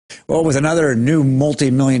Well, with another new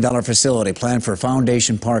multi-million-dollar facility planned for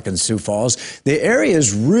Foundation Park in Sioux Falls, the area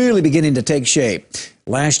is really beginning to take shape.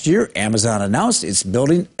 Last year, Amazon announced it's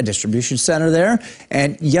building a distribution center there.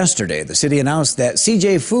 And yesterday, the city announced that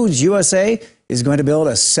CJ Foods USA is going to build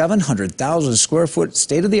a 700,000 square foot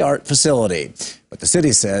state-of-the-art facility. But the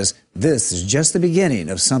city says this is just the beginning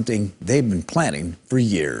of something they've been planning for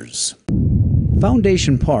years.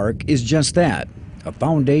 Foundation Park is just that. A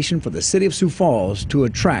foundation for the city of Sioux Falls to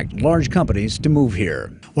attract large companies to move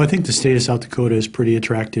here. Well, I think the state of South Dakota is pretty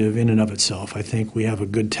attractive in and of itself. I think we have a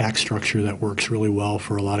good tax structure that works really well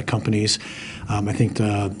for a lot of companies. I think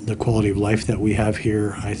the quality of life that we have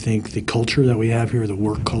here, I think the culture that we have here, the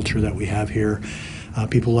work culture that we have here,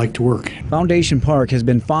 people like to work. Foundation Park has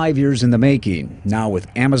been 5 years in the making. Now with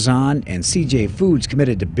Amazon and CJ Foods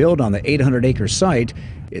committed to build on the 800-acre site,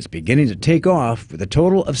 it's beginning to take off with a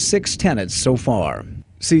total of 6 tenants so far.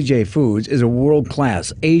 CJ Foods is a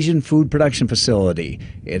world-class Asian food production facility.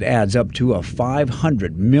 It adds up to a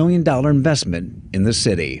 $500 million investment in the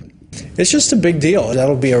city. It's just a big deal.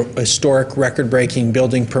 That'll be a historic record-breaking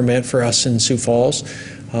building permit for us in Sioux Falls,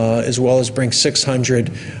 as well as bring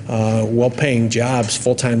 600 well-paying jobs,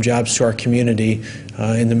 full-time jobs to our community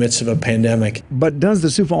in the midst of a pandemic. But does the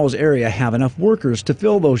Sioux Falls area have enough workers to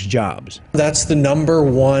fill those jobs? That's the number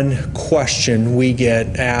one question we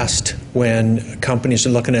get asked when companies are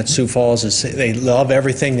looking at Sioux Falls. Is they love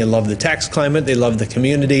everything. They love the tax climate. They love the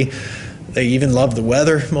community. They even love the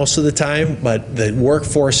weather most of the time, but the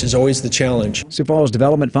workforce is always the challenge. Sioux Falls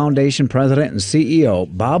Development Foundation President and CEO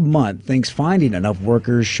Bob Munt thinks finding enough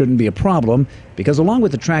workers shouldn't be a problem because along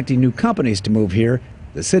with attracting new companies to move here,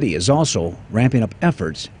 the city is also ramping up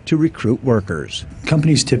efforts to recruit workers.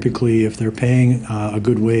 Companies typically, if they're paying a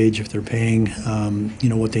good wage, if they're paying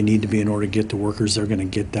what they need to be in order to get the workers, they're going to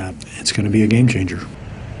get that. It's going to be a game changer.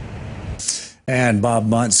 And Bob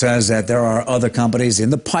Munt says that there are other companies in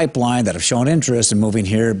the pipeline that have shown interest in moving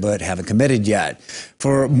here but haven't committed yet.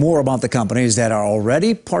 For more about the companies that are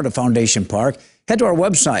already part of Foundation Park, head to our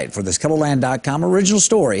website for this KELOLAND.com original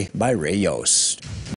story by Ray Yost.